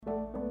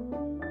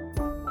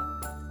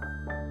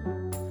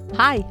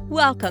Hi,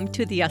 welcome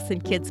to the Us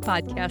and Kids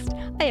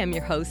podcast. I am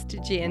your host,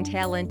 Jan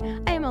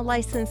Talon. I am a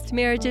licensed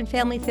marriage and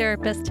family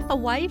therapist, a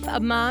wife, a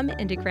mom,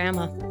 and a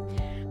grandma.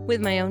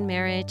 With my own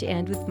marriage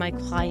and with my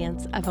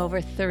clients of over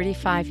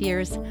 35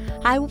 years,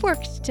 I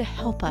worked to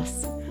help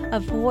us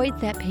avoid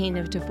that pain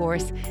of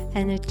divorce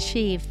and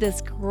achieve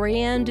this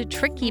grand,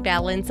 tricky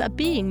balance of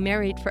being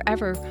married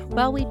forever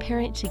while we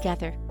parent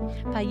together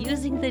by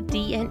using the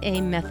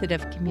DNA method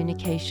of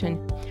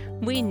communication.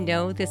 We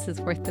know this is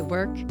worth the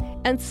work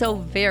and so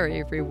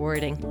very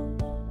rewarding.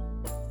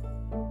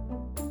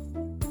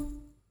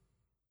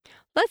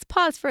 Let's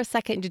pause for a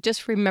second to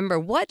just remember,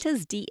 what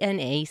does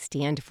DNA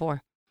stand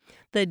for?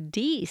 The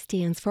D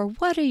stands for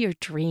what are your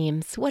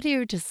dreams, what are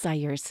your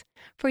desires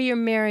for your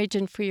marriage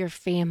and for your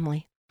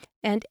family.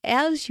 And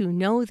as you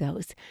know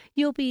those,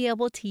 you'll be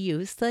able to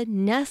use the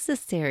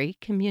necessary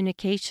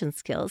communication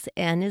skills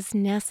and as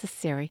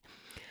necessary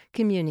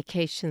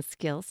communication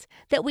skills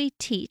that we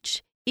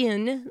teach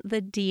in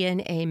the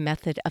DNA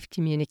method of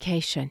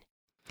communication.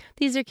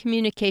 These are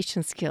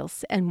communication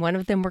skills, and one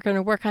of them we're going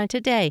to work on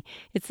today.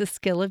 It's the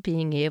skill of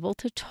being able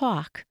to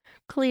talk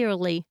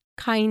clearly,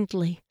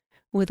 kindly,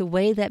 with a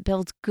way that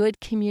builds good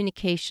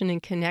communication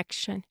and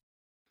connection.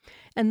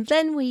 And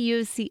then we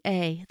use the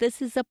A.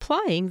 This is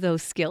applying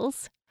those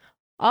skills,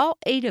 all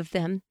 8 of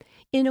them,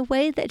 in a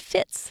way that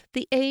fits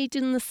the age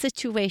and the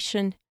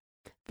situation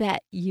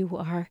that you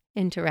are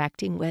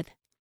interacting with.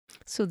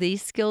 So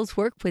these skills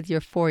work with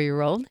your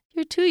 4-year-old,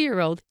 your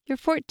 2-year-old, your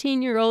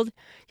 14-year-old,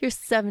 your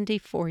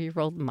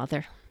 74-year-old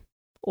mother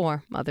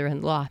or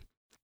mother-in-law.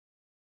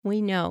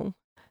 We know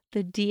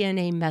the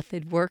DNA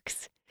method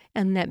works,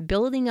 and that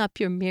building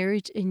up your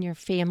marriage and your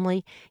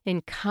family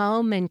in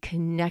calm and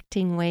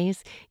connecting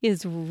ways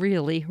is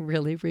really,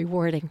 really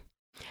rewarding.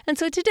 And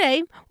so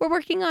today, we're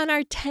working on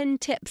our 10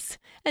 tips.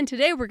 And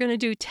today, we're going to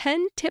do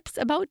 10 tips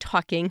about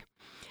talking.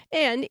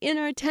 And in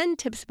our 10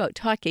 tips about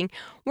talking,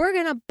 we're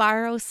going to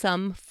borrow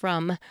some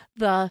from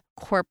the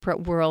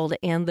corporate world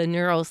and the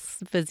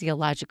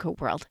neurophysiological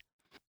world.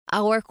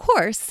 Our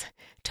course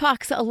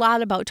talks a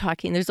lot about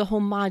talking. There's a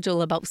whole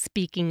module about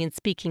speaking and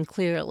speaking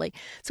clearly.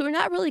 So we're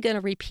not really going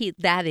to repeat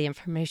that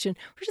information.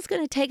 We're just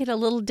going to take it a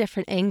little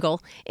different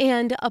angle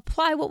and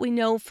apply what we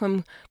know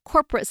from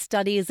corporate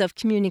studies of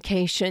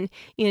communication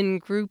in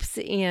groups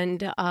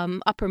and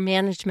upper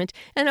management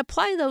and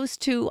apply those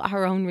to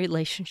our own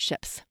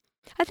relationships.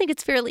 I think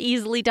it's fairly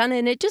easily done,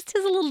 and it just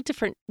is a little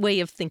different way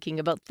of thinking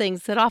about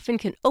things that often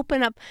can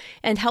open up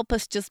and help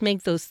us just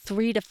make those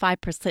 3 to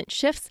 5%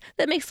 shifts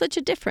that make such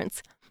a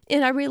difference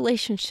in our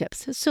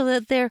relationships so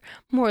that they're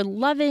more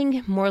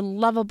loving, more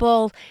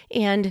lovable,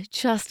 and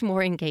just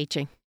more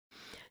engaging.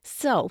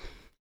 So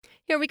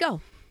here we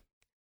go.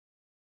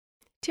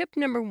 Tip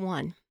number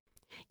 1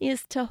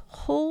 is to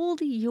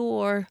hold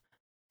your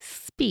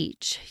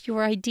speech,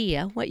 your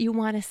idea, what you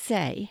want to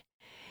say,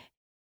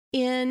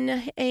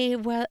 in a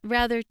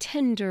rather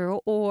tender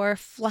or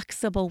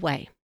flexible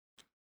way,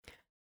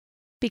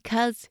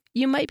 because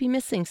you might be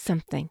missing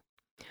something.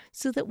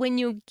 So that when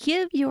you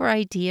give your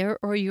idea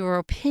or your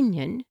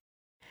opinion,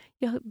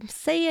 you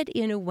say it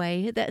in a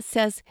way that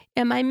says,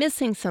 am I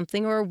missing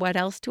something, or what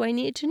else do I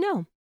need to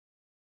know?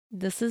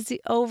 This is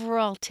the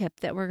overall tip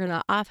that we're going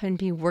to often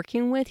be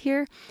working with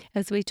here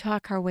as we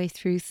talk our way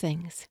through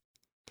things.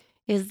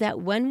 Is that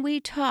when we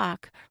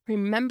talk,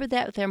 remember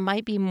that there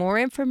might be more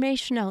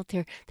information out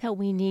there that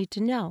we need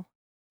to know.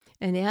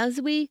 And as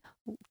we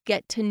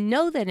get to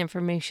know that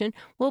information,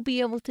 we'll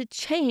be able to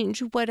change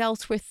what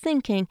else we're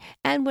thinking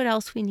and what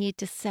else we need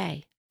to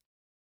say.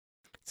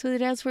 So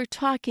that as we're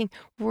talking,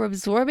 we're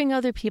absorbing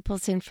other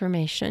people's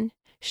information,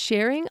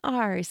 sharing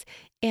ours,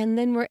 and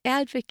then we're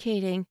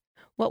advocating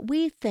what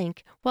we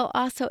think while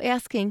also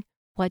asking,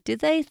 what do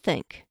they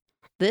think?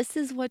 This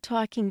is what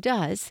talking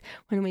does.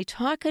 When we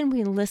talk and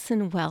we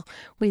listen well,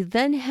 we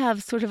then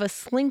have sort of a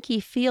slinky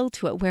feel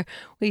to it where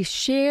we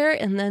share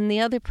and then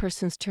the other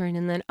person's turn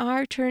and then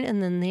our turn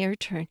and then their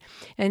turn.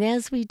 And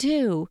as we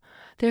do,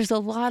 there's a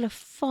lot of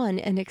fun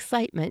and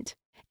excitement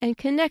and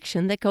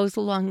connection that goes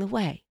along the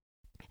way.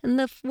 In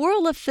the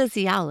world of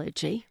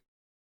physiology,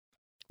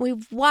 we're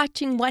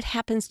watching what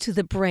happens to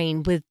the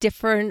brain with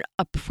different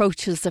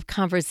approaches of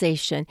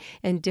conversation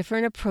and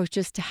different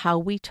approaches to how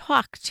we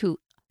talk to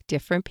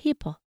different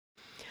people.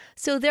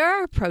 So there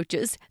are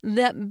approaches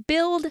that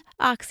build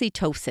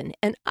oxytocin,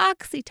 and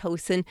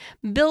oxytocin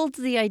builds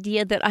the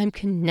idea that I'm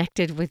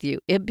connected with you.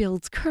 It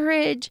builds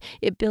courage,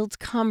 it builds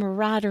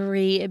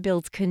camaraderie, it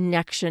builds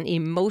connection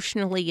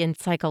emotionally and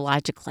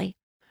psychologically.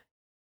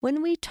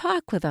 When we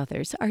talk with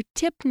others, our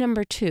tip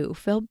number 2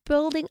 for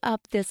building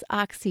up this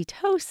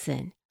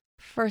oxytocin,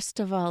 first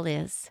of all,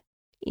 is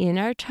in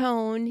our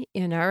tone,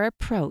 in our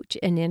approach,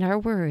 and in our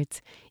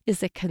words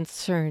is a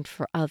concern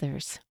for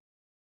others.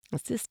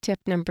 This is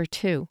tip number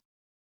 2.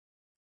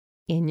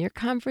 In your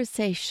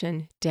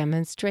conversation,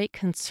 demonstrate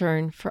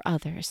concern for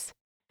others.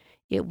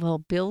 It will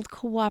build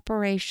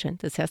cooperation.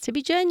 This has to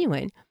be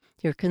genuine,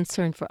 your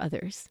concern for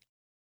others.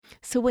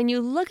 So when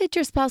you look at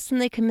your spouse and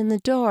they come in the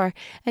door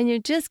and you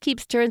just keep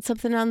stirring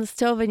something on the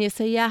stove and you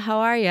say, yeah, how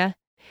are you?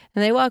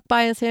 and they walk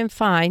by and say, I'm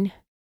fine,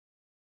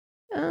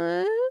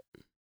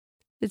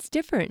 it's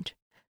different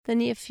than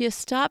if you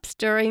stop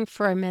stirring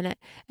for a minute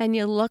and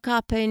you look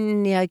up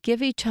and you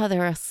give each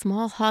other a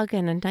small hug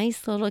and a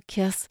nice little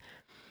kiss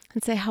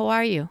and say, how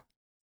are you?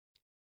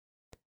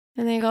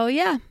 And they go,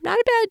 yeah, not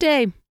a bad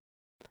day.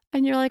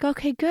 And you're like,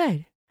 okay,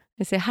 good.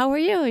 They say, how are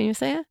you? And you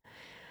say,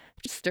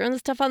 just stirring the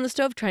stuff on the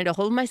stove, trying to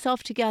hold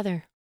myself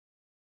together.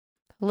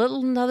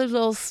 Another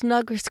little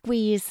snug or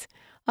squeeze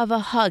of a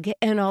hug,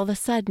 and all of a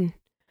sudden,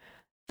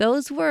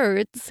 those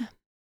words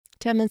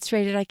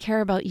demonstrated I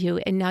care about you,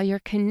 and now you're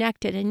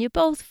connected, and you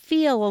both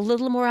feel a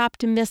little more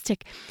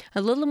optimistic,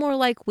 a little more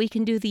like we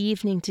can do the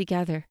evening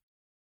together.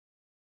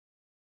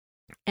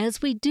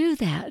 As we do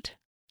that,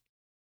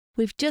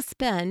 we've just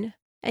been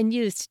and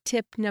used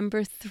tip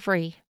number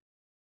 3.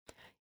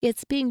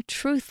 It's being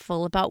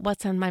truthful about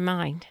what's on my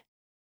mind.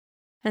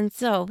 And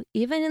so,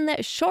 even in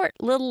that short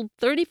little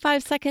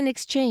 35-second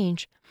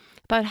exchange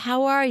about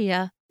how are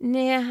you?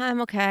 Nah,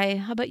 I'm okay.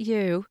 How about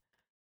you?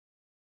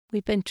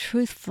 We've been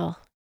truthful.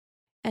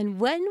 And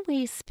when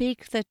we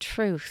speak the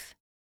truth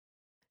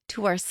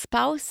to our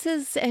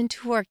spouses and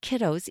to our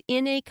kiddos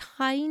in a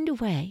kind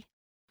way,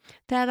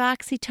 that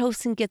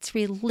oxytocin gets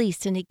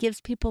released and it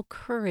gives people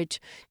courage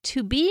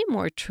to be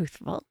more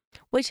truthful,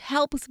 which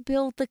helps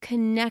build the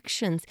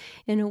connections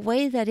in a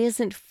way that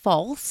isn't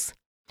false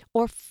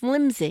or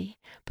flimsy,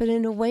 but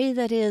in a way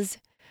that is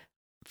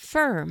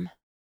firm,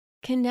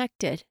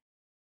 connected,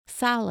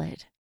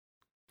 solid.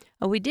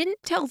 We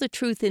didn't tell the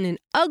truth in an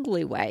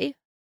ugly way.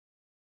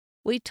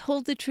 We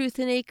told the truth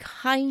in a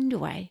kind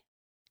way.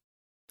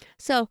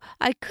 So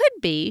I could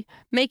be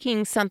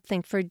making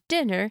something for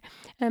dinner,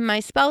 and my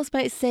spouse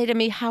might say to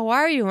me, how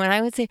are you? And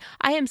I would say,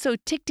 I am so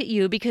ticked at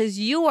you because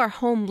you are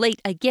home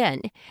late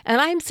again, and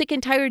I'm sick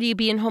and tired of you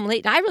being home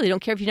late, and I really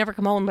don't care if you never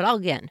come home at all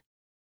again.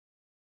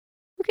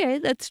 Okay,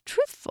 that's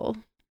truthful,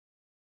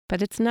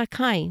 but it's not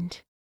kind.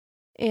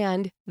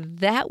 And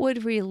that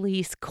would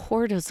release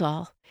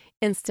cortisol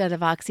instead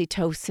of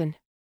oxytocin,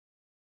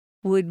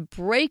 would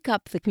break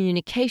up the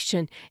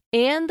communication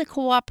and the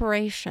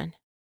cooperation.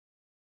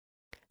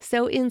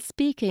 So in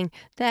speaking,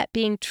 that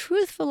being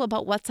truthful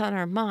about what's on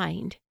our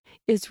mind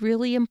is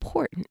really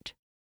important,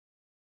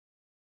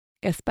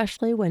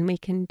 especially when we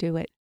can do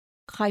it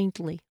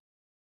kindly.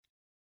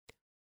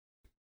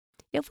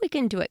 If we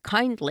can do it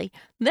kindly,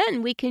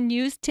 then we can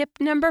use tip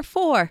number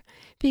 4,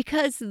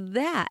 because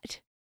that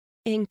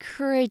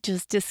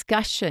encourages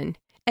discussion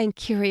and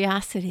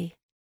curiosity.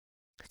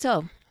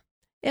 So,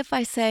 if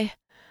I say,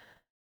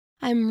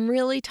 I'm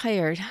really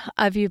tired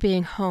of you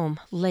being home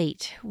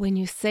late when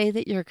you say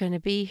that you're going to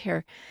be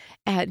here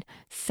at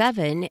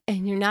 7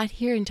 and you're not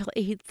here until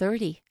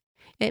 8:30.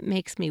 It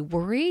makes me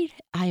worried.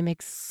 I'm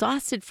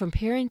exhausted from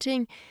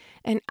parenting,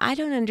 and I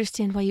don't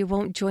understand why you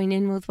won't join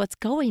in with what's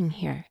going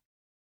here.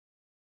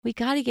 We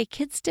got to get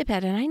kids to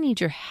bed, and I need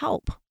your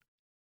help.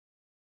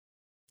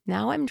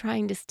 Now I'm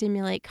trying to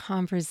stimulate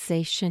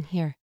conversation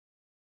here,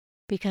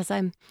 because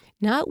I'm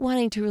not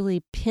wanting to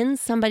really pin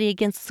somebody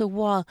against the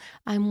wall.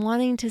 I'm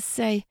wanting to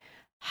say,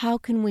 how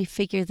can we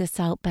figure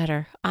this out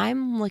better?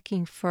 I'm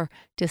looking for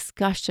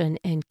discussion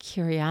and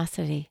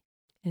curiosity.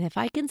 And if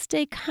I can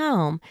stay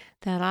calm,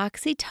 that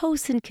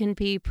oxytocin can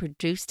be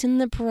produced in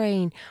the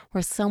brain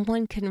where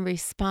someone can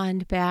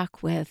respond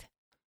back with,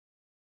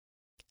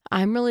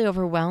 I'm really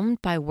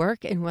overwhelmed by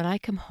work, and when I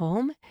come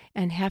home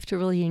and have to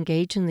really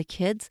engage in the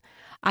kids,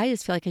 I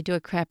just feel like I do a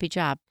crappy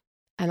job.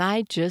 And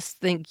I just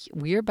think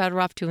you're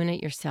better off doing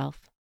it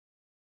yourself.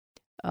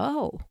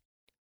 Oh,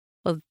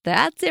 well,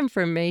 that's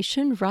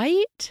information,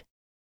 right?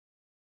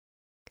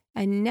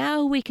 And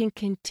now we can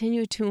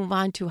continue to move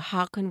on to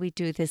how can we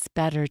do this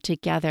better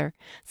together.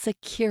 It's a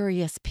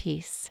curious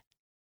piece.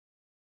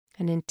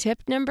 And in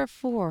tip number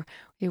 4,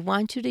 we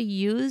want you to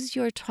use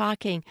your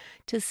talking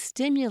to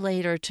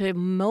stimulate or to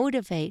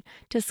motivate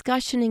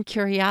discussion and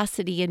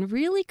curiosity in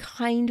really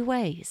kind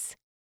ways.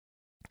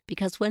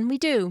 Because when we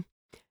do,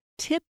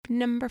 tip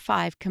number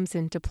 5 comes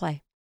into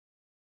play.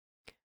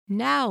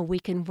 Now we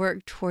can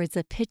work towards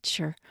a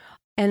picture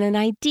and an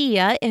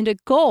idea and a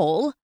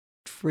goal,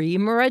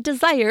 dream or a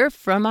desire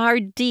from our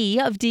D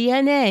of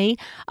DNA,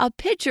 a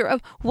picture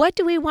of what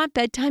do we want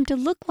bedtime to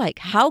look like?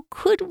 How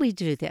could we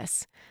do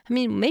this? I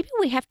mean, maybe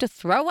we have to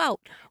throw out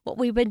what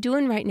we've been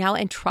doing right now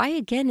and try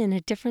again in a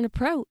different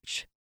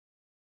approach.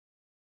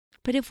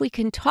 But if we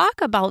can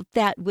talk about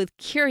that with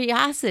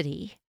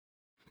curiosity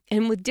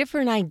and with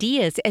different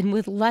ideas and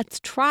with let's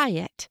try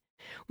it,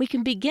 we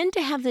can begin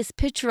to have this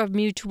picture of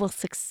mutual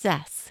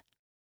success.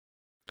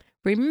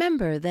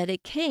 Remember that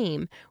it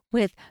came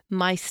with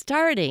my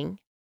starting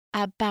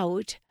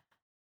about,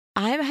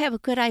 I have a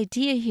good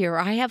idea here.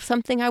 I have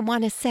something I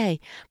want to say,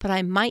 but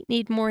I might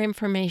need more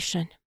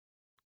information.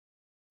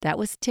 That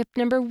was tip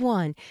number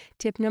 1.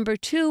 Tip number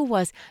 2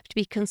 was to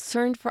be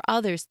concerned for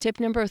others. Tip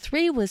number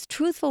 3 was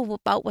truthful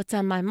about what's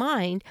on my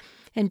mind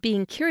and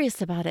being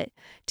curious about it.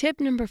 Tip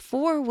number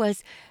 4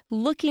 was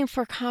looking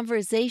for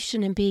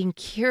conversation and being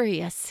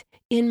curious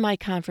in my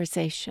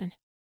conversation.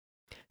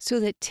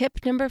 So that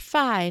tip number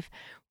 5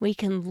 we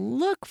can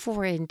look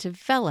for and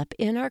develop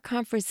in our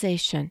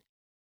conversation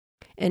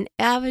an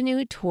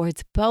avenue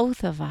towards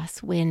both of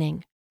us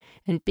winning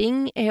and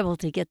being able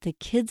to get the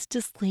kids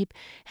to sleep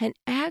and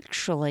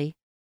actually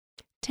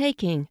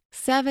taking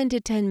 7 to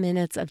 10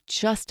 minutes of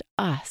just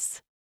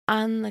us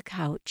on the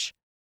couch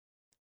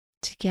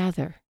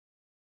together.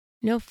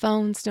 No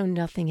phones, no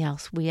nothing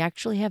else. We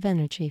actually have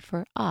energy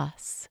for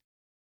us.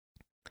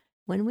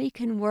 When we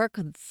can work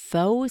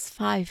those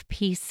 5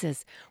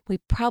 pieces, we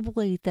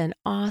probably then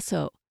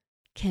also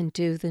can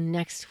do the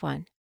next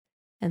one.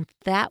 And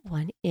that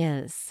one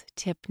is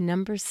tip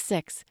number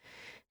 6,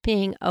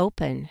 being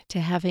open to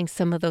having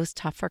some of those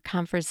tougher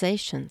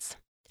conversations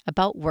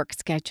about work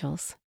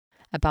schedules,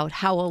 about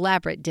how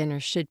elaborate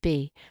dinners should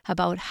be,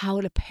 about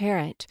how to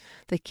parent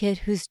the kid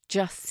who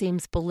just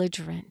seems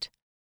belligerent,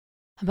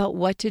 about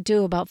what to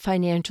do about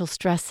financial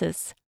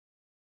stresses.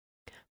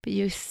 But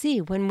you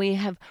see, when we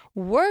have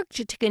worked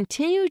to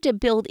continue to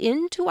build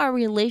into our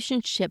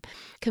relationship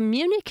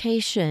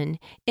communication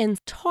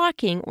and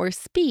talking or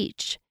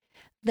speech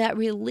that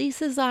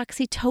releases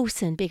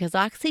oxytocin, because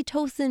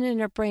oxytocin in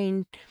our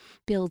brain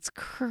builds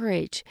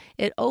courage.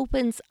 It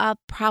opens up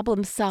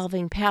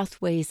problem-solving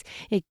pathways.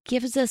 It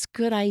gives us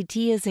good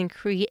ideas and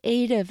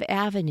creative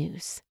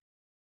avenues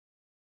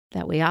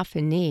that we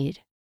often need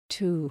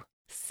to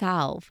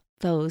solve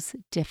those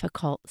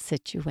difficult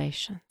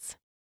situations.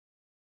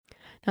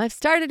 Now, I've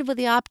started with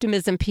the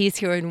optimism piece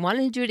here and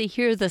wanted you to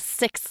hear the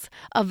 6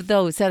 of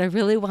those that I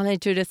really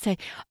wanted you to say,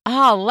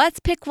 let's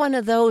pick one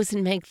of those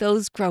and make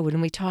those grow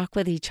when we talk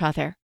with each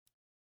other.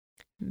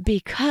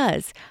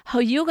 Because how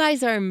you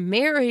guys are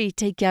married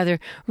together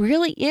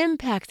really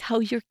impacts how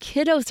your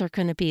kiddos are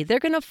going to be. They're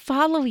going to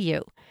follow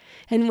you.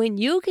 And when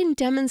you can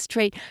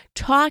demonstrate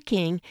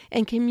talking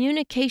and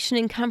communication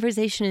and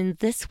conversation in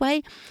this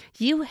way,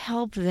 you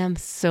help them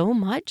so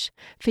much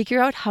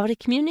figure out how to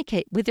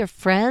communicate with their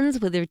friends,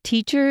 with their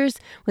teachers,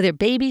 with their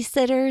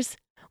babysitters,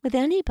 with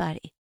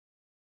anybody.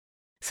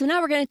 So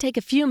now we're going to take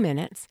a few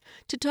minutes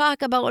to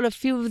talk about a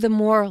few of the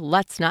more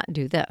let's not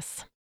do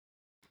this.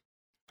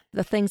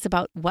 The things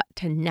about what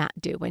to not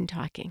do when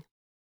talking.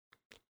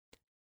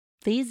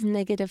 These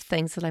negative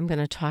things that I'm going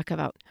to talk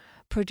about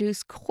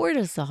produce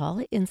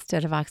cortisol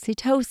instead of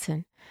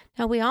oxytocin.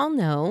 Now, we all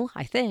know,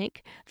 I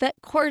think,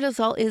 that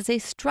cortisol is a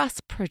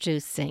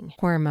stress-producing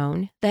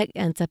hormone that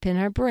ends up in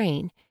our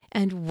brain.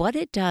 And what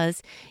it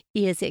does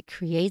is it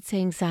creates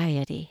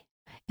anxiety.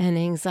 And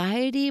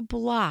anxiety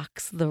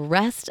blocks the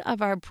rest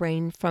of our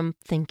brain from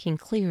thinking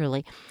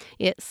clearly.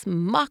 It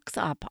mucks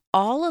up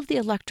all of the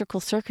electrical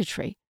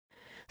circuitry,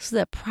 so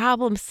that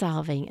problem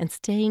solving and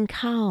staying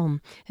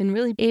calm and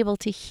really able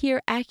to hear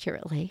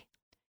accurately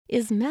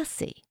is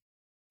messy.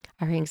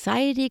 Our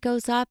anxiety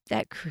goes up,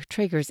 that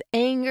triggers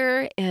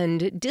anger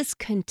and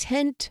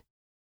discontent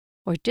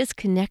or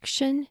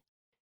disconnection,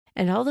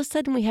 and all of a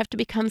sudden we have to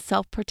become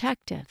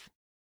self-protective.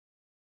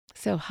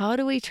 So how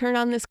do we turn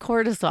on this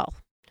cortisol?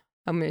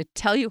 I'm going to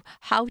tell you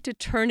how to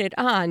turn it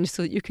on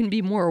so that you can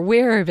be more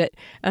aware of it.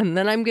 And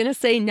then I'm going to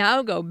say,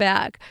 now go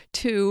back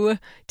to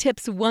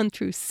tips 1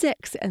 through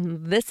 6.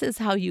 And this is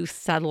how you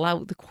settle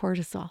out the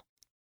cortisol.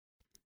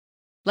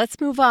 Let's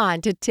move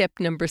on to tip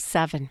number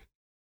 7.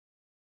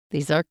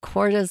 These are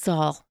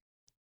cortisol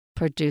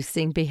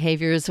producing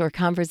behaviors or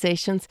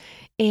conversations,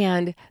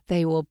 and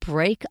they will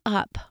break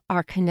up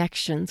our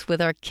connections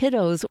with our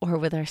kiddos or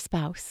with our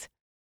spouse.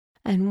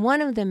 And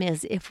one of them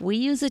is if we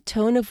use a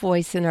tone of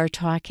voice in our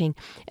talking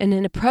and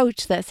an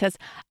approach that says,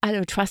 I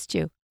don't trust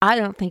you. I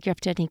don't think you're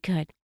up to any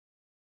good.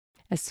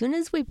 As soon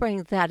as we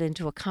bring that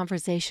into a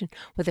conversation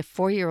with a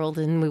 4-year-old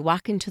and we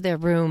walk into their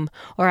room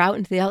or out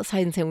into the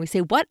outside and we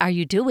say, what are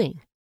you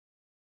doing?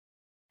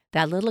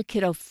 That little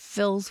kiddo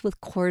fills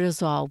with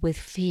cortisol, with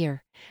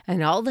fear,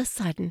 and all of a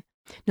sudden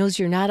knows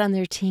you're not on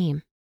their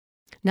team.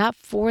 Not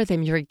for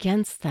them, you're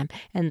against them.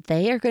 And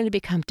they are going to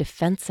become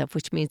defensive,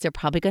 which means they're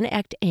probably going to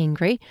act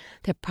angry,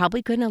 they're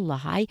probably going to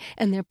lie,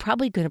 and they're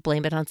probably going to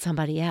blame it on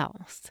somebody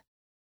else.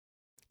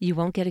 You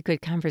won't get a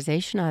good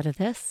conversation out of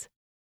this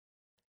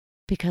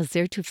because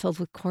they're too filled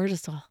with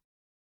cortisol.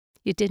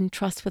 You didn't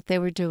trust what they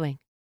were doing.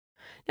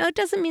 Now, it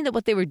doesn't mean that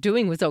what they were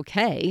doing was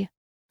okay,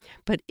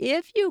 but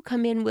if you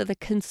come in with a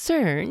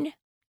concern,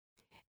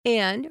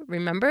 and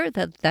remember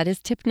that is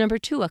tip number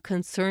 2, a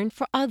concern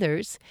for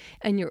others,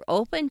 and you're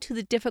open to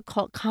the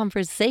difficult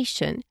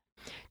conversation.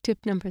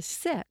 Tip number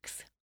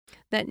 6,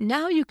 that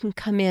now you can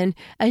come in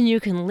and you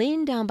can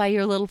lean down by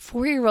your little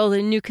 4-year-old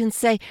and you can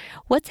say,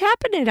 what's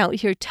happening out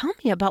here? Tell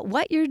me about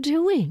what you're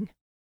doing.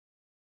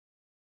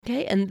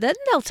 Okay, and then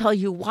they'll tell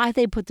you why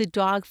they put the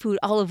dog food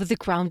all over the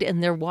ground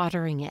and they're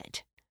watering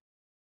it.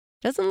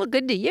 Doesn't look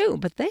good to you,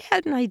 but they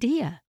had an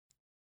idea.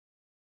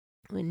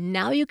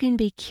 Now you can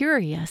be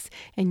curious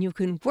and you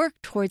can work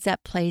towards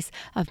that place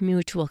of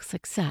mutual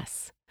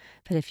success.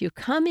 But if you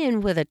come in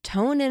with a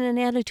tone and an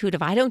attitude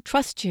of, I don't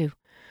trust you,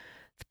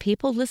 the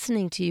people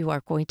listening to you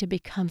are going to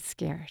become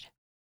scared.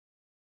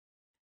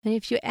 And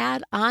if you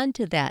add on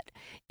to that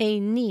a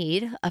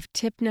need of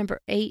tip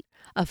number 8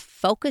 of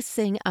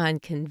focusing on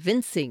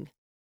convincing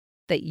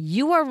that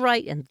you are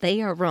right and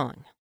they are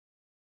wrong,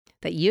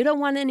 that you don't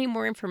want any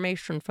more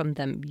information from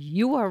them,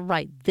 you are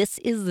right. This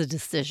is the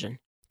decision.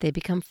 They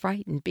become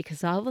frightened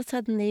because all of a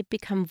sudden they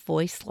become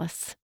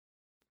voiceless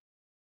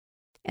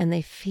and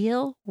they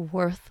feel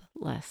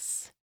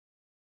worthless.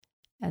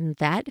 And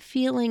that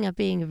feeling of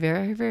being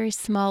very, very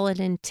small and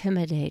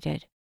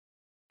intimidated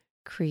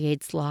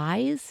creates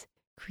lies,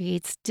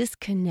 creates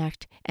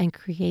disconnect, and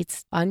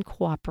creates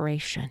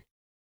uncooperation.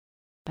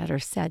 Better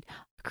said,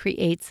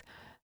 creates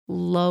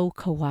low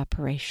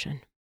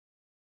cooperation.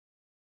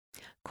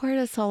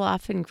 Cortisol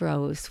often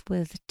grows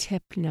with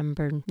tip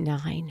number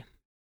 9,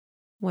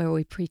 where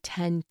we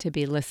pretend to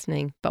be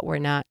listening, but we're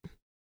not.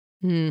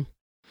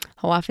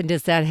 How often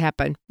does that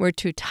happen? We're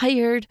too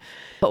tired,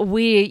 but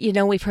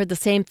we've heard the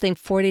same thing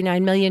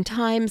 49 million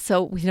times,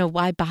 so,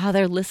 why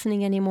bother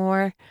listening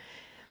anymore?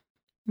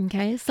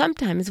 Okay,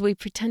 sometimes we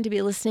pretend to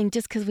be listening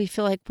just because we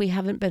feel like we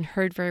haven't been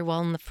heard very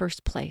well in the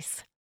first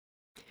place.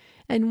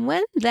 And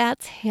when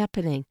that's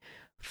happening,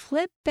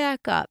 flip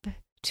back up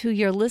to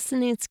your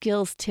listening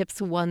skills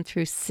tips 1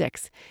 through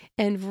 6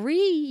 and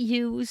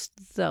reuse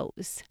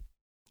those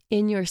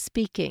in your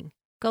speaking.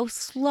 Go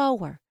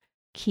slower.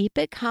 Keep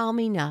it calm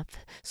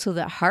enough so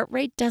that heart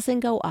rate doesn't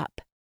go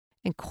up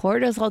and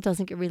cortisol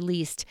doesn't get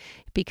released,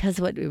 because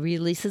what it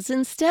releases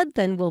instead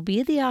then will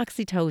be the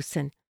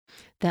oxytocin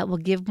that will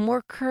give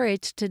more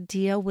courage to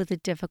deal with the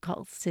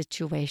difficult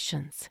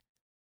situations.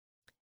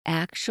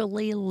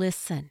 Actually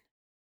listen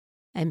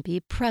and be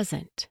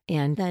present.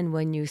 And then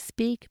when you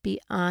speak, be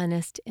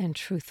honest and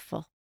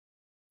truthful.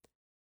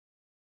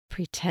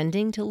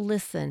 Pretending to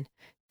listen,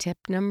 tip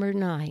number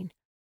 9,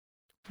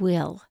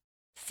 will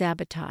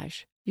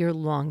sabotage your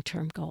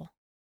long-term goal.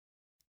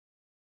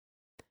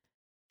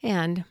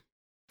 And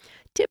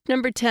tip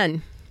number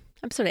 10,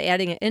 I'm sort of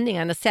ending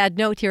on a sad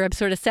note here. I'm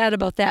sort of sad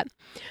about that.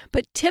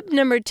 But tip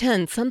number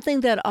 10,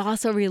 something that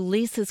also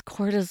releases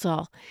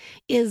cortisol,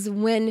 is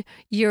when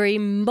your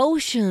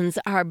emotions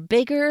are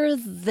bigger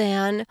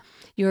than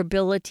your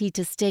ability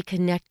to stay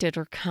connected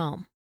or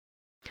calm.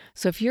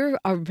 So if you're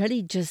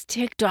already just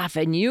ticked off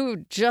and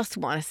you just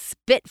want to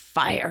spit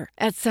fire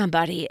at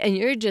somebody and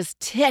you're just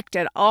ticked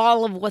at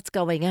all of what's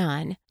going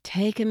on,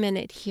 take a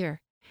minute here.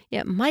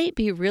 It might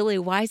be really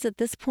wise at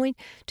this point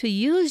to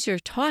use your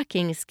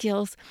talking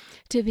skills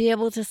to be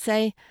able to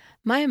say,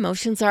 my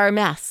emotions are a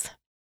mess.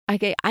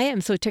 Okay, I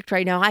am so ticked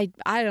right now.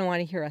 I don't want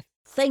to hear a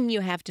thing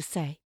you have to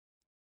say.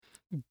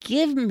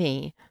 Give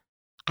me,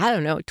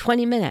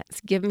 20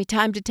 minutes. Give me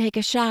time to take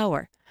a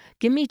shower.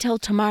 Give me till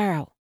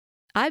tomorrow.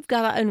 I've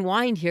got to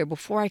unwind here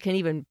before I can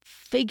even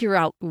figure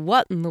out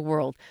what in the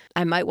world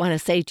I might want to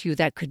say to you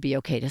that could be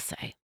okay to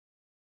say.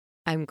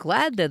 I'm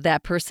glad that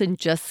that person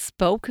just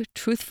spoke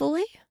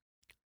truthfully.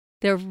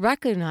 They're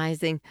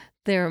recognizing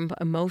their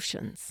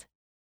emotions.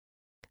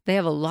 They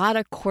have a lot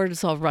of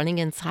cortisol running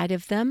inside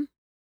of them.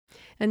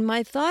 And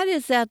my thought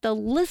is that the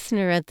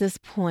listener at this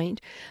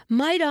point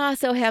might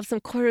also have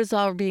some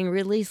cortisol being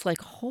released, like,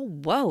 oh,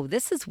 whoa,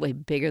 this is way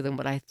bigger than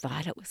what I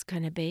thought it was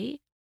going to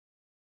be.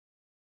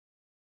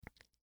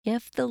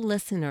 If the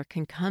listener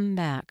can come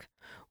back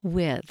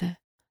with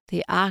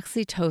the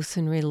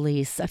oxytocin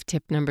release of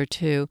tip number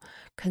 2,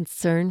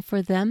 concern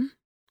for them,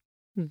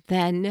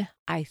 then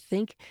I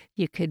think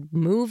you could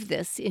move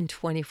this in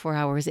 24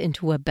 hours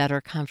into a better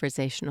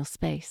conversational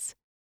space.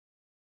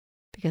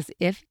 Because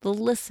if the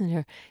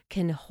listener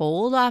can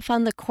hold off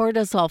on the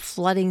cortisol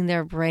flooding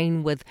their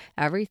brain with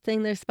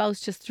everything their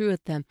spouse just threw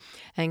at them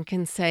and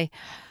can say,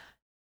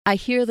 I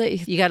hear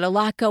that you got a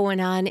lot going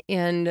on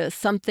and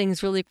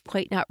something's really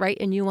quite not right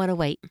and you want to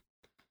wait.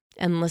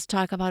 And let's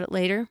talk about it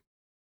later.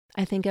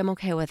 I think I'm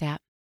okay with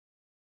that.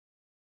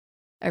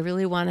 I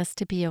really want us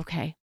to be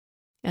okay.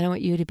 And I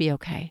want you to be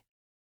okay.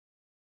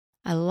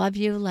 I love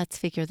you. Let's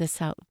figure this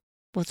out.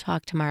 We'll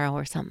talk tomorrow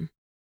or something.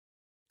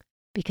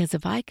 Because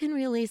if I can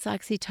release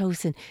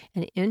oxytocin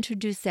and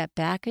introduce that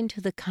back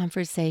into the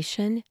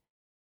conversation,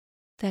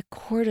 that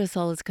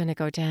cortisol is going to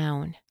go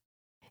down.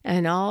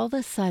 And all of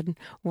a sudden,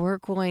 we're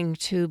going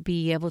to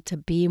be able to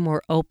be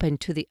more open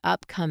to the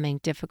upcoming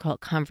difficult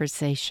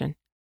conversation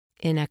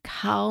in a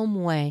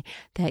calm way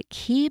that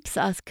keeps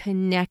us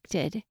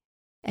connected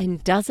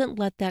and doesn't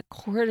let that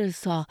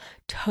cortisol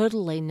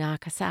totally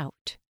knock us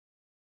out.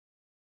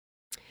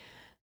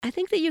 I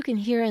think that you can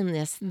hear in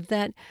this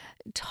that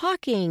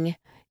talking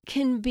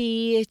can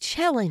be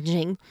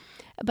challenging,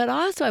 but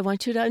also I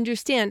want you to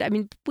understand,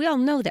 we all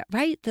know that,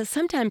 right? That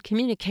sometimes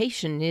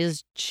communication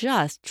is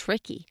just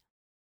tricky.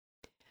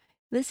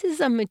 This is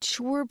a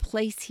mature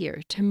place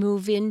here to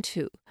move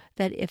into,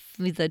 that if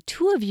the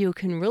two of you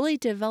can really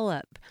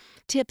develop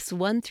tips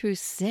 1 through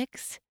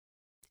 6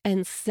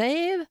 and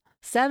save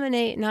 7,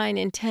 8, 9,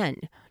 and 10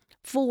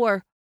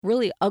 for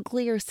really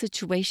uglier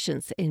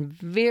situations and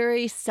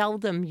very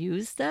seldom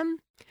use them,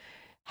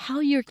 how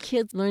your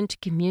kids learn to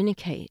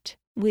communicate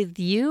with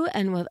you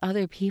and with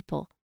other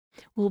people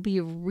will be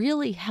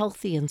really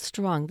healthy and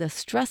strong. The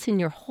stress in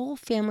your whole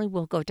family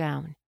will go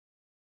down.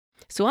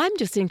 So I'm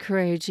just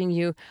encouraging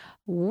you,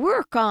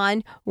 work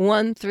on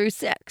 1 through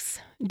 6.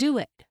 Do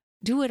it.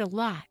 Do it a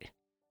lot.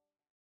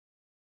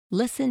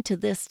 listen to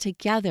this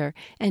together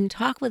and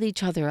talk with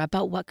each other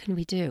about what can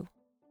we do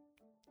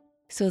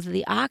so that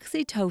the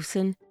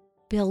oxytocin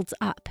builds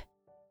up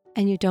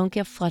and you don't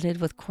get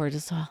flooded with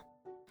cortisol.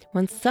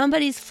 When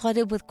somebody's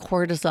flooded with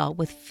cortisol,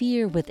 with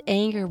fear, with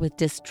anger, with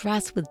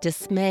distress, with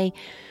dismay,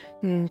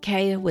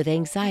 with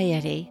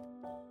anxiety,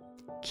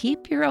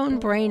 keep your own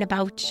brain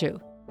about you.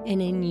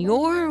 And in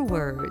your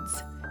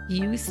words,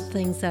 use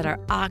things that are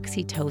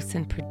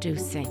oxytocin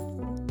producing.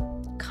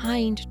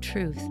 Kind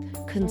truth,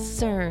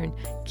 concern,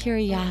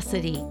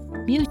 curiosity,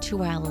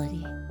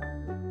 mutuality.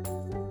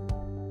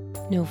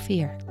 No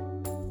fear.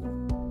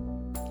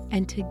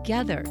 And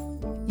together,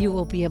 you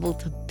will be able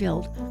to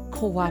build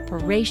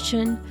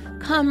cooperation,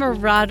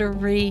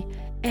 camaraderie,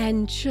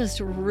 and just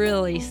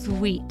really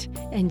sweet,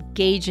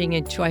 engaging,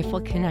 and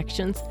joyful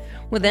connections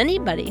with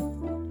anybody,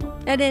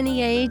 at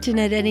any age and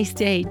at any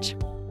stage.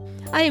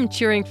 I am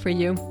cheering for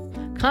you.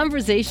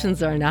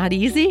 Conversations are not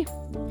easy.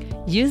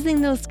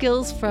 Using those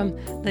skills from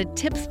the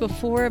tips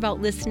before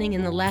about listening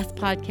in the last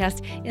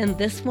podcast and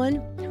this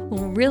one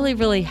will really,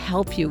 really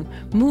help you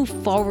move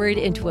forward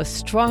into a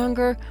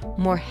stronger,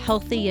 more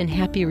healthy and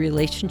happy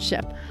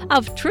relationship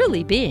of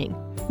truly being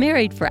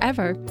married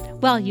forever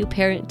while you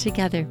parent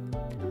together.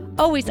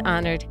 Always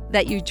honored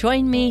that you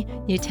join me,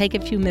 you take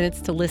a few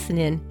minutes to listen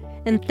in,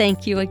 and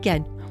thank you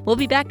again. We'll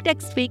be back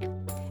next week.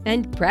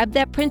 And grab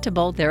that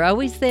printable. They're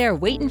always there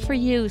waiting for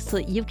you so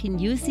that you can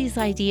use these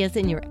ideas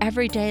in your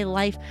everyday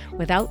life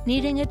without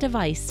needing a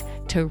device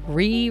to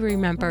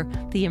remember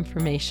the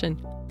information.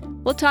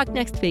 We'll talk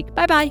next week.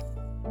 Bye-bye.